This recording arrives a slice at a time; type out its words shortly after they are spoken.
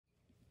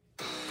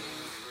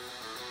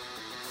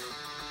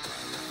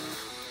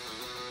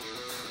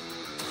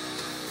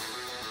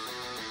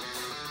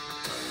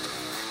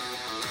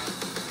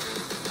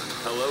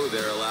Hello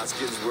there,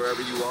 Alaskans, wherever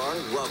you are.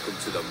 Welcome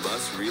to the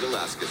Must Read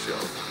Alaska Show.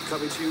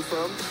 Coming to you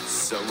from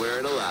somewhere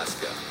in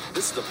Alaska.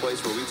 This is the place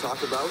where we talk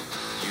about,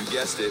 you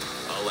guessed it,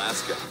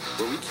 Alaska.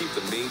 Where we keep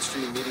the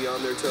mainstream media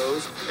on their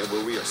toes and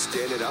where we are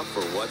standing up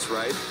for what's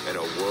right in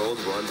a world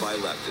run by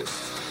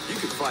leftists.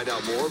 You can find out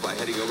more by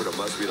heading over to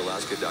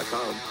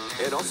mustreadalaska.com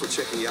and also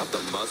checking out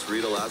the Must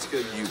Read Alaska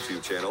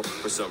YouTube channel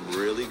for some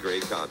really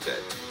great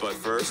content. But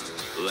first,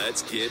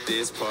 let's get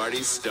this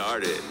party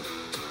started.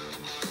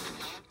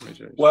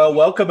 Well,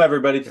 welcome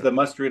everybody to the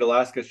Must Read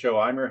Alaska Show.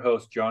 I'm your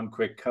host, John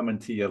Quick, coming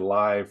to you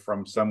live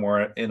from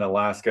somewhere in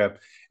Alaska.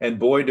 And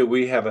boy, do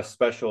we have a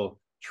special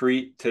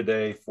treat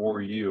today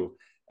for you.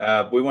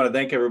 We want to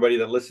thank everybody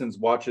that listens,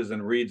 watches,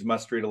 and reads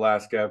Must Read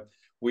Alaska.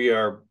 We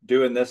are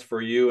doing this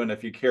for you. And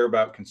if you care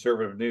about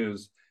conservative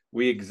news,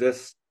 we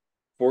exist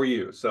for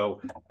you.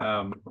 So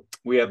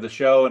we have the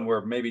show and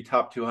we're maybe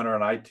top 200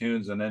 on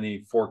iTunes in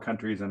any 4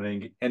 countries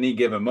in any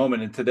given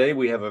moment. And today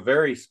we have a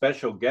very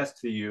special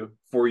guest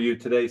for you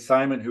today,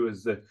 Simon, who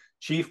is the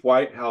Chief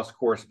White House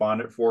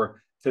Correspondent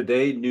for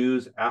Today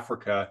News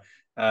Africa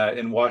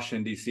in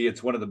Washington, D.C.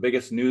 It's one of the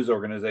biggest news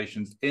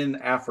organizations in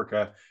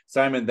Africa.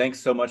 Simon,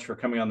 thanks so much for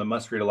coming on the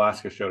Must Read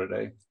Alaska show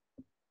today.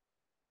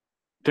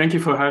 Thank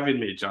you for having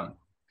me, John.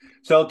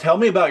 So tell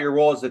me about your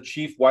role as the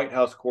Chief White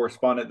House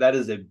Correspondent. That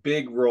is a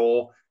big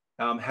role.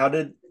 How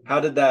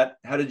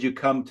did you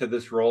come to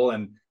this role,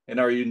 and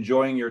are you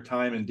enjoying your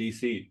time in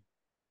DC?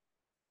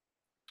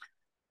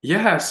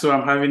 Yeah, so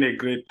I'm having a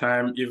great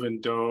time,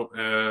 even though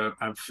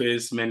I've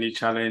faced many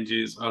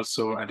challenges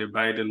also at the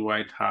Biden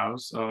White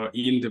House or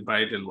in the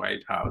Biden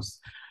White House.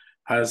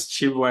 As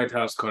Chief White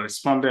House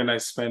Correspondent, I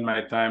spend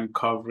my time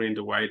covering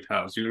the White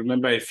House. You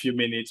remember a few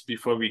minutes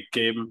before we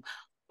came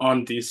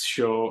on this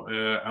show,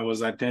 I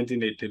was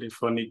attending a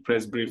telephonic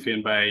press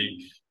briefing by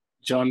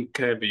John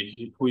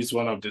Kirby, who is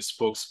one of the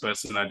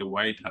spokespersons at the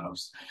White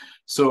House.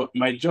 So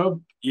my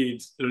job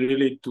is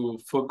really to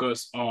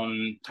focus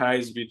on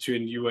ties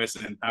between US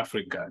and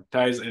Africa,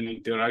 ties and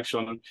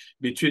interaction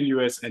between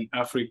US and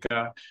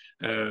Africa.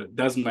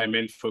 That's my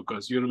main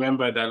focus. You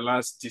remember that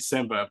last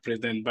December,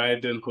 President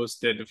Biden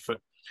hosted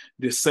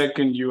the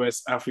second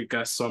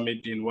US-Africa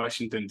summit in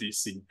Washington,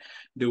 D.C.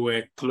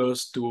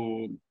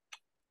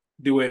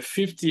 There were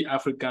 50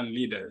 African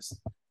leaders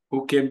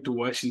who came to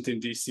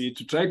Washington, D.C.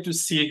 to try to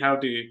see how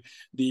the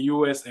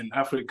U.S. and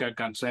Africa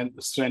can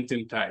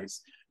strengthen ties.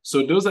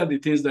 So those are the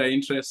things that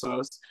interest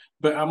us.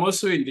 But I'm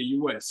also in the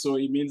U.S., so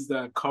it means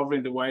that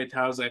covering the White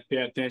House, I pay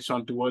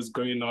attention to what's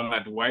going on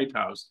at the White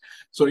House.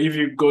 So if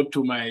you go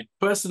to my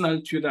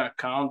personal Twitter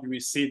account, we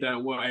see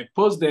that what I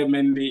post there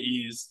mainly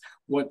is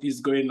what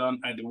is going on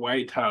at the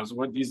White House,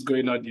 what is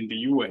going on in the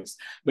US.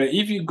 But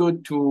if you go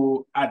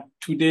to at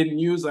Today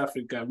News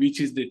Africa, which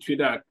is the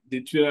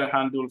Twitter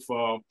handle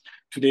for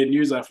Today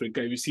News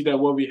Africa, you see that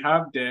what we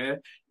have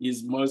there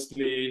is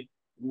mostly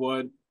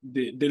what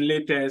the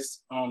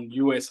latest on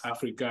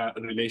US-Africa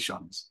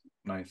relations.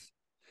 Nice.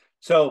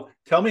 So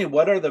tell me,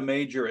 what are the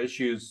major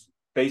issues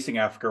facing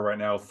Africa right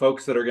now?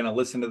 Folks that are going to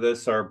listen to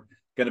this are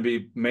going to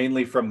be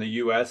mainly from the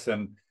US,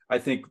 and I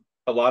think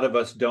a lot of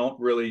us don't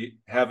really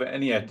have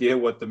any idea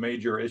what the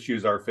major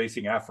issues are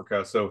facing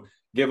Africa. So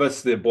give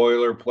us the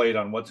boilerplate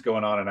on what's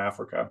going on in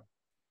Africa.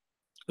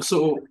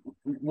 So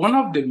one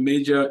of the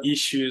major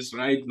issues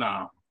right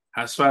now,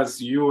 as far as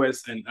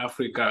US and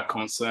Africa are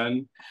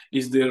concerned,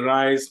 is the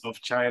rise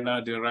of China,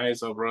 the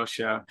rise of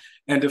Russia,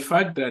 and the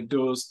fact that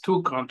those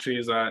 2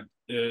 countries are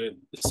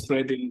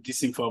spreading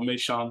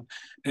disinformation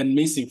and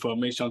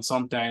misinformation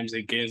sometimes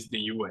against the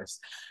US.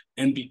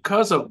 And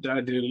because of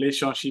that, the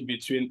relationship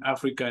between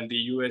Africa and the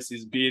US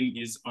is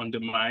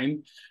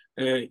undermined.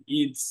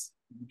 It's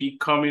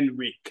becoming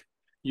weak.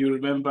 You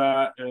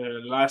remember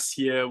last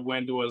year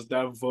when there was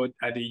that vote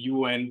at the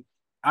UN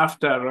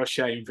after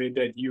Russia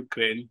invaded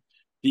Ukraine,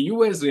 the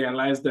US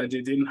realized that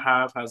they didn't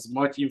have as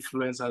much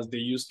influence as they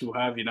used to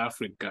have in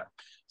Africa.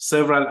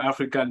 Several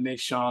African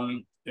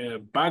nations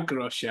backed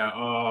Russia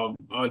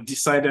or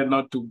decided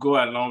not to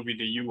go along with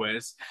the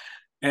US.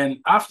 And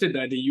after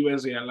that, the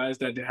US realized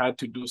that they had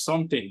to do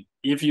something.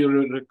 If you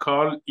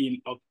recall,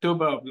 in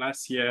October of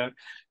last year,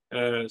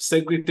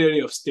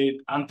 Secretary of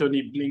State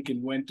Anthony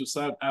Blinken went to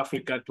South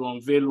Africa to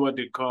unveil what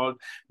they called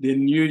the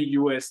new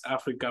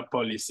US-Africa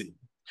policy.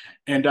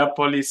 And that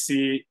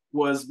policy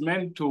was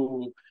meant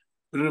to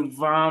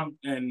revamp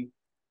and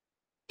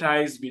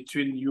ties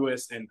between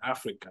US and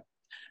Africa.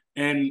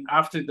 And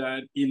after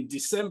that, in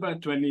December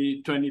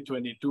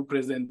 2022,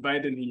 President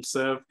Biden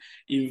himself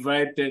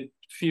invited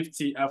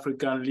 50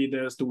 African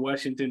leaders to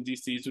Washington,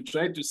 D.C. to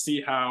try to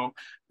see how,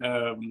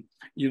 that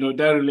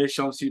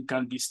relationship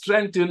can be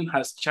strengthened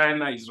as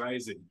China is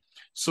rising.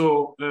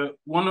 So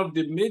one of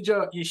the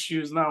major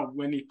issues now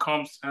when it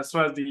comes, as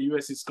far as the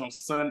U.S. is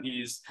concerned,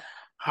 is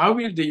how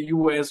will the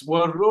U.S.,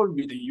 what role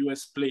will the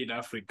U.S. play in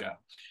Africa?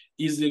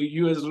 Is the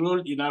U.S.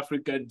 role in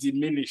Africa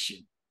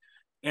diminishing?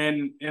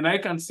 And I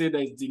can say that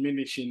it's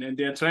diminishing, and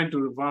they're trying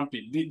to revamp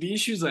it. The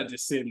issues are the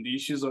same. The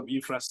issues of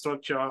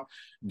infrastructure,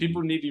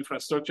 people need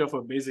infrastructure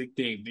for basic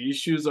things. The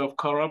issues of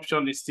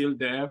corruption is still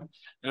there.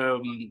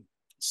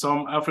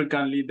 some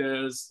African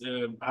leaders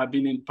have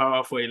been in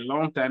power for a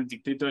long time,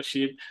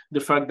 dictatorship, the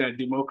fact that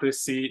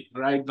democracy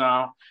right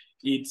now,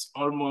 it's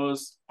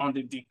almost on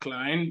the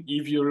decline.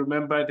 If you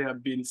remember, there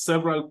have been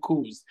several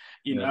coups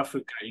in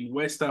Africa, in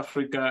West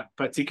Africa,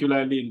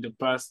 particularly in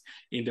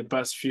the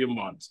past few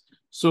months.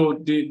 So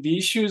the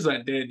issues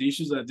are there, the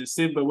issues are the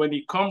same, but when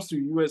it comes to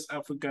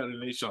US-Africa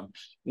relation,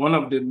 one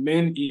of the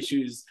main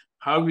issues is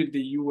how will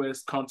the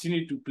US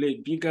continue to play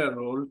a bigger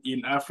role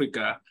in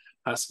Africa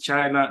as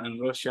China and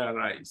Russia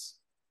rise?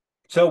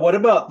 So what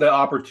about the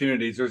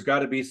opportunities? There's got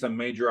to be some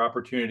major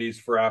opportunities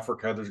for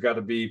Africa. There's got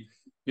to be,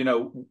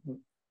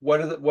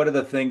 what are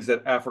the things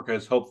that Africa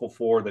is hopeful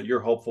for, that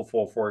you're hopeful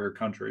for your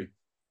country?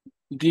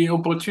 The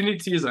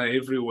opportunities are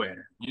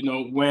everywhere.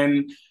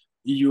 When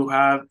you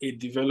have a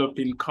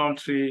developing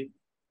country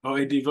or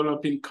a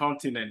developing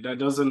continent that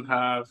doesn't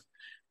have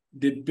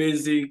the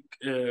basic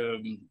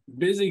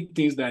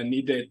things that are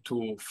needed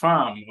to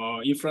farm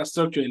or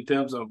infrastructure in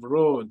terms of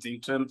roads, in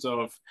terms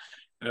of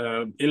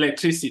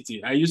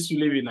electricity. I used to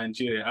live in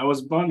Nigeria. I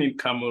was born in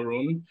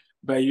Cameroon,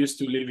 but I used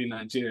to live in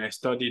Nigeria. I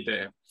studied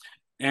there.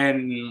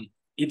 And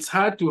it's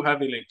hard to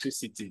have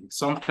electricity.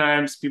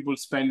 Sometimes people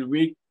spend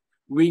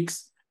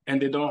weeks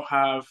and they don't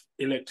have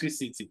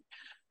electricity.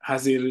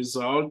 As a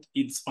result,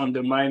 it's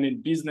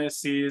undermining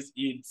businesses,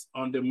 it's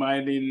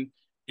undermining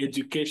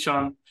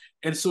education.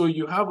 And so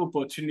you have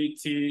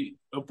opportunities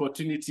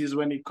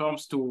when it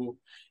comes to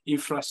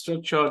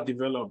infrastructure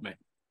development.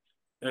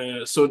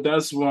 So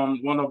that's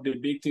one of the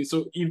big things.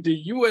 So if the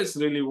US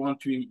really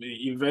want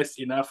to invest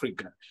in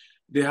Africa,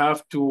 they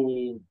have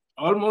to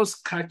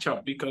almost catch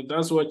up, because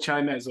that's what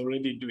China is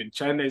already doing.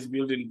 China is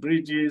building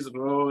bridges,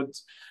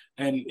 roads,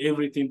 and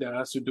everything that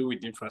has to do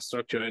with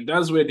infrastructure. And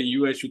that's where the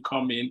US should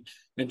come in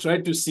and try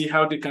to see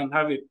how they can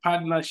have a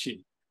partnership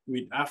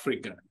with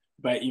Africa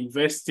by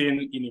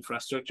investing in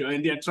infrastructure.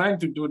 And they're trying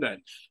to do that.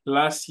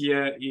 Last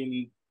year,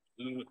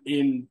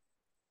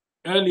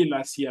 early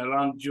last year,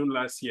 around June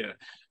last year,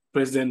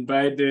 President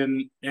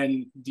Biden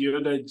and the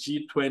other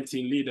G20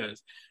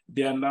 leaders,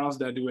 they announced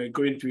that they were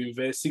going to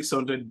invest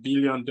 $600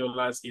 billion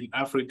in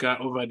Africa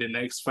over the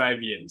next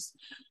 5 years.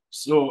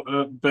 So,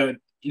 but,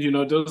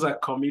 those are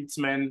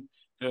commitments.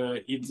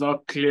 It's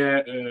not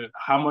clear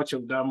how much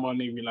of that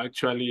money will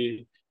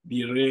actually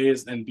be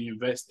raised and be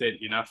invested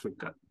in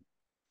Africa.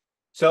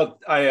 So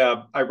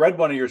I read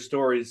one of your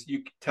stories.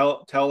 You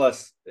tell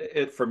us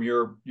it from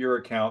your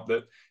account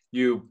that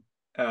you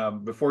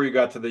before you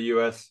got to the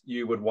U.S.,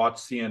 you would watch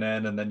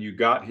CNN, and then you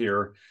got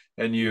here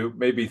and you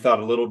maybe thought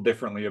a little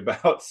differently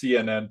about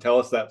CNN. Tell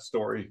us that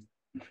story.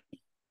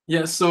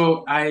 Yeah,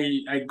 so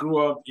I grew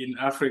up in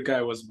Africa.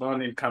 I was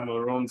born in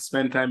Cameroon,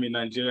 spent time in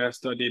Nigeria,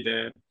 studied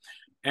there.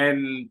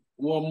 And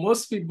while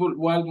most people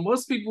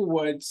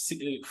watch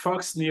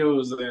Fox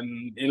News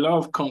and a lot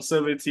of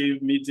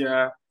conservative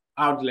media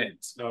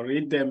outlets or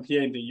read them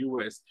here in the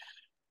US,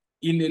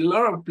 in a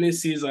lot of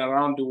places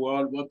around the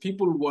world, what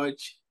people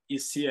watch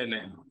is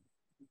CNN.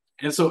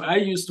 And so I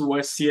used to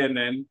watch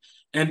CNN,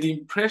 and the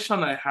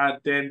impression I had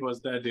then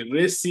was that the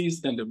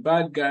racists and the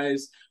bad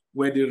guys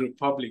were the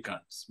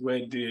Republicans, were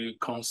the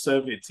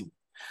conservative.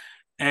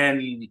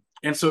 And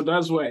so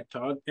that's what I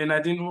thought. And I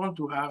didn't want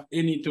to have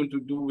anything to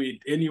do with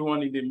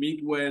anyone in the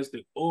Midwest,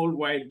 the old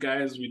white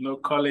guys with no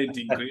college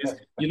degrees,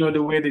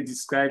 the way they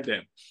describe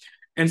them.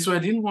 And so I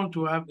didn't want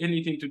to have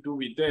anything to do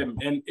with them.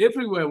 And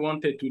everywhere I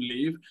wanted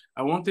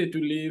to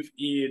live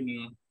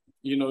in,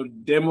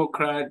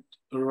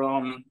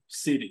 Democrat-run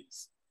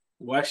cities,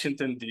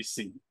 Washington,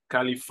 D.C.,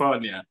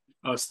 California,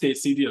 or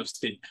city of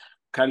state,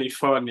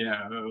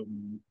 California,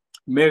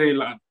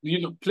 Maryland,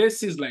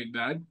 places like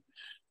that.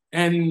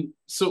 And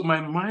so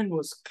my mind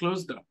was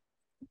closed up.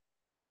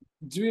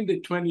 During the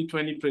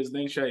 2020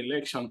 presidential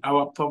election,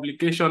 our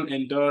publication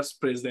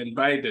endorsed President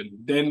Biden,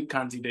 then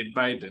candidate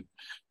Biden.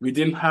 We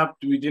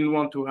didn't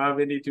want to have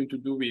anything to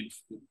do with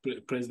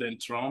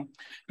President Trump,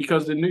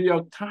 because the New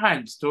York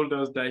Times told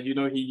us that,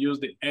 he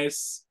used the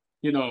S,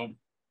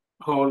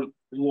 whole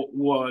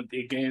word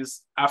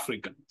against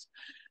Africans.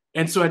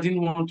 And so I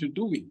didn't want to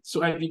do it.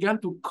 So I began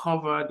to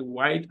cover the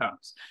White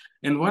House.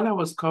 And while I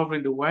was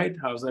covering the White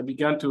House, I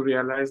began to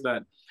realize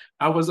that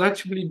I was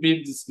actually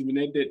being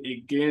discriminated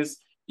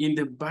against in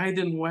the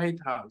Biden White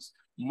House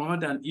more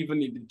than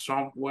even in the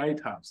Trump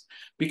White House.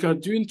 Because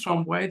during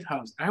Trump White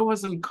House, I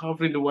wasn't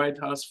covering the White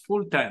House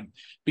full time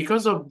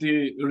because of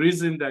the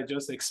reason that I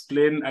just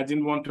explained. I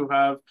didn't want to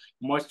have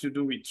much to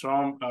do with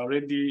Trump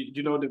already.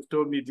 They've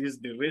told me this is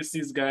the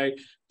racist guy.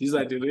 These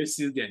are the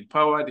racists, they're in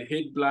power, they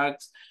hate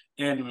Blacks,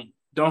 and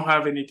don't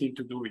have anything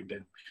to do with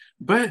them.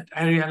 But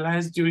I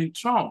realized during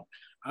Trump,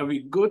 I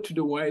would go to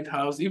the White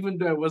House, even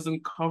though I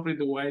wasn't covering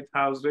the White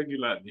House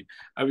regularly.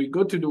 I would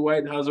go to the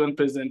White House when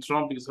President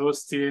Trump is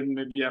hosting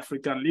maybe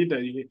African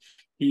leader.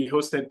 He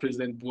hosted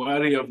President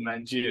Buhari of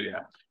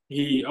Nigeria.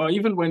 Or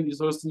even when he's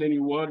hosting any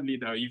world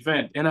leader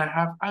event, and I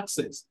have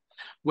access.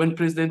 When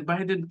President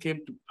Biden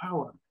came to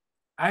power,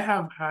 I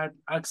have had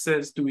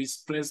access to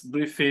his press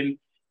briefing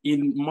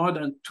in more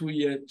than 2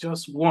 years,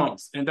 just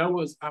once. And that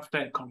was after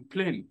I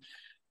complained.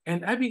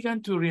 And I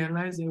began to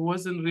realize it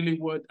wasn't really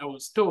what I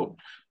was told.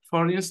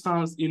 For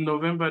instance, in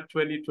November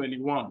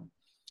 2021,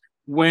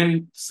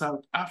 when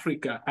South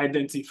Africa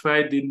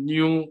identified the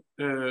new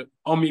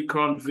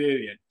Omicron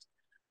variant,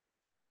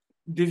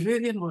 the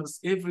variant was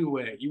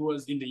everywhere. It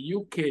was in the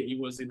UK, it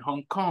was in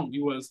Hong Kong,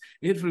 it was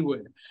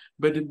everywhere.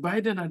 But the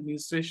Biden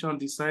administration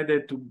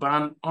decided to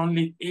ban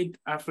only 8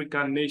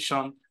 African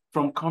nations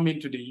from coming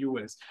to the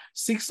US.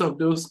 6 of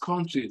those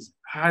countries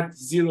had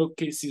 0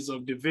 cases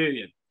of the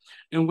variant.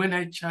 And when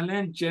I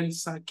challenged Jen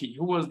Psaki,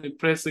 who was the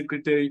press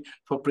secretary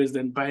for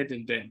President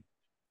Biden then,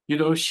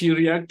 she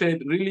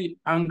reacted really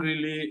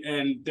angrily,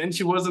 and then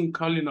she wasn't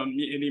calling on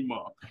me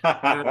anymore.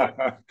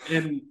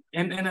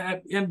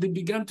 And they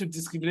began to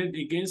discriminate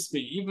against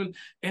me.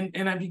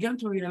 And I began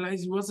to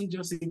realize it wasn't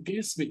just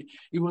against me,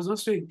 it was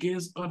also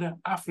against other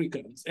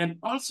Africans and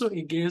also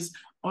against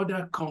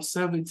other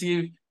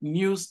conservative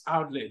news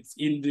outlets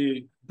in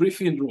the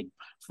briefing room.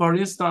 For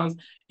instance,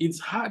 it's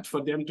hard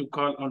for them to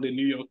call on the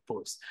New York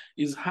Post.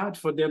 It's hard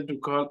for them to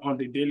call on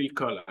the Daily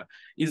Caller.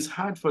 It's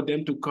hard for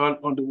them to call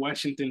on the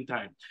Washington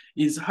Times.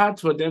 It's hard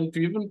for them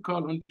to even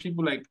call on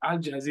people like Al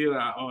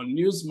Jazeera or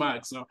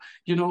Newsmax or,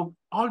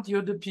 all the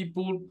other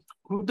people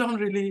who don't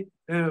really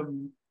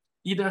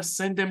either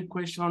send them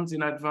questions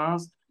in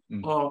advance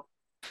or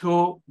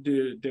toe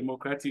the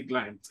Democratic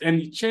lines.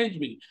 And it changed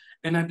me.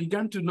 And I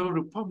began to know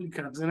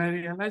Republicans, and I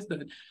realized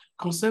that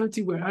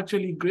conservatives were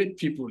actually great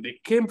people. They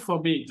came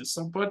for me, they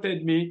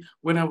supported me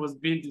when I was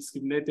being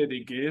discriminated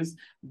against.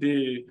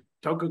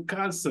 Tucker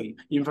Carlson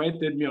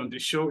invited me on the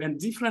show, and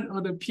different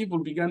other people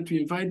began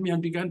to invite me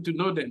and began to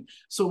know them.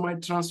 So my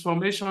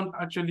transformation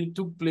actually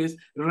took place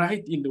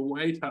right in the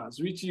White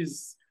House, which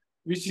is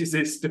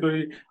a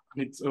story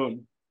on its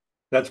own.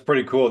 That's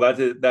pretty cool. That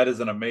is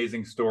an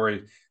amazing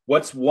story.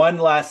 What's one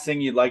last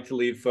thing you'd like to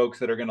leave folks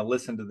that are going to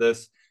listen to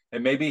this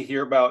and maybe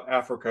hear about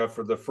Africa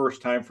for the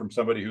first time from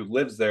somebody who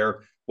lives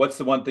there? What's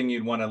the one thing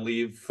you'd want to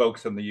leave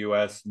folks in the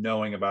U.S.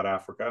 knowing about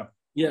Africa?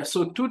 Yeah,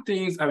 so 2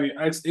 things I will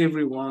ask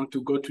everyone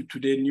to go to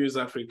Today News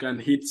Africa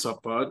and hit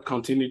support,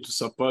 continue to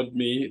support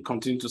me,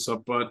 continue to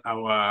support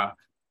our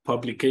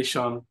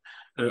publication,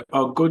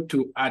 or go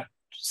to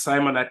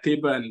Simon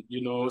Ateba and,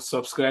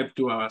 subscribe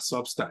to our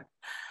Substack.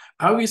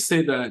 I will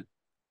say that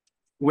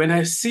when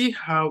I see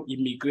how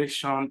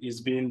immigration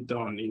is being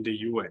done in the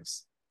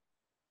US,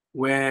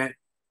 where,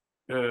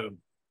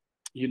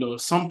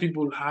 some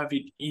people have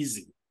it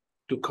easy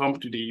to come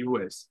to the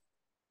US,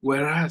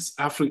 whereas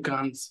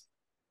Africans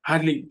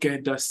hardly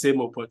get that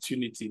same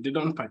opportunity. They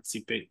don't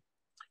participate.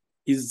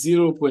 It's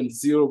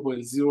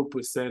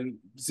 0.0%,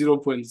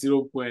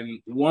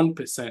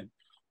 0.1%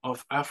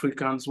 of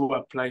Africans who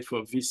apply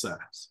for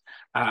visas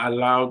are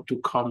allowed to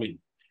come in.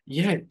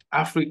 Yet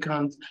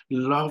Africans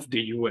love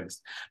the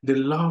US. They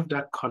love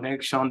that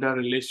connection, that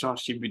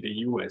relationship with the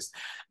US.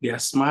 They are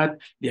smart,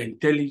 they're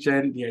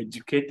intelligent, they're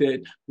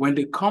educated. When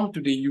they come to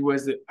the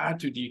US, they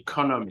add to the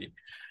economy.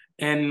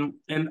 And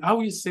I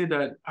will say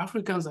that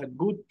Africans are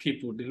good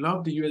people. They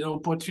love the US.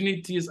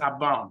 Opportunities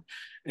abound.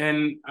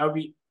 And I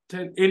will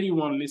tell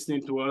anyone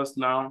listening to us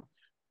now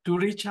to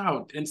reach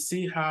out and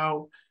see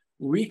how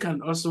we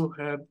can also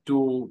help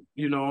to,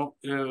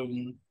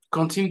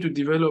 continue to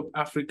develop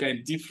Africa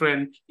in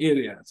different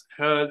areas: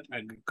 health,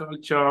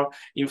 agriculture,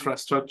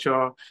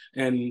 infrastructure,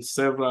 and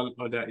several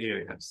other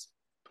areas.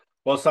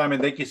 Well,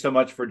 Simon, thank you so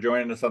much for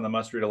joining us on the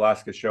Must Read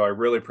Alaska show. I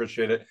really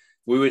appreciate it.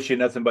 We wish you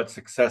nothing but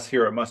success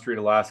here at Must Read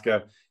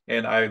Alaska.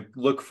 And I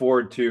look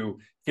forward to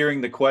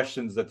hearing the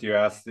questions that you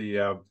asked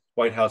the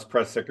White House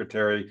press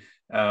secretary.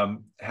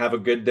 Have a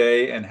good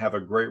day and have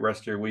a great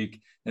rest of your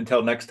week.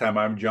 Until next time,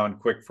 I'm John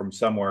Quick from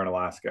somewhere in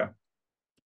Alaska.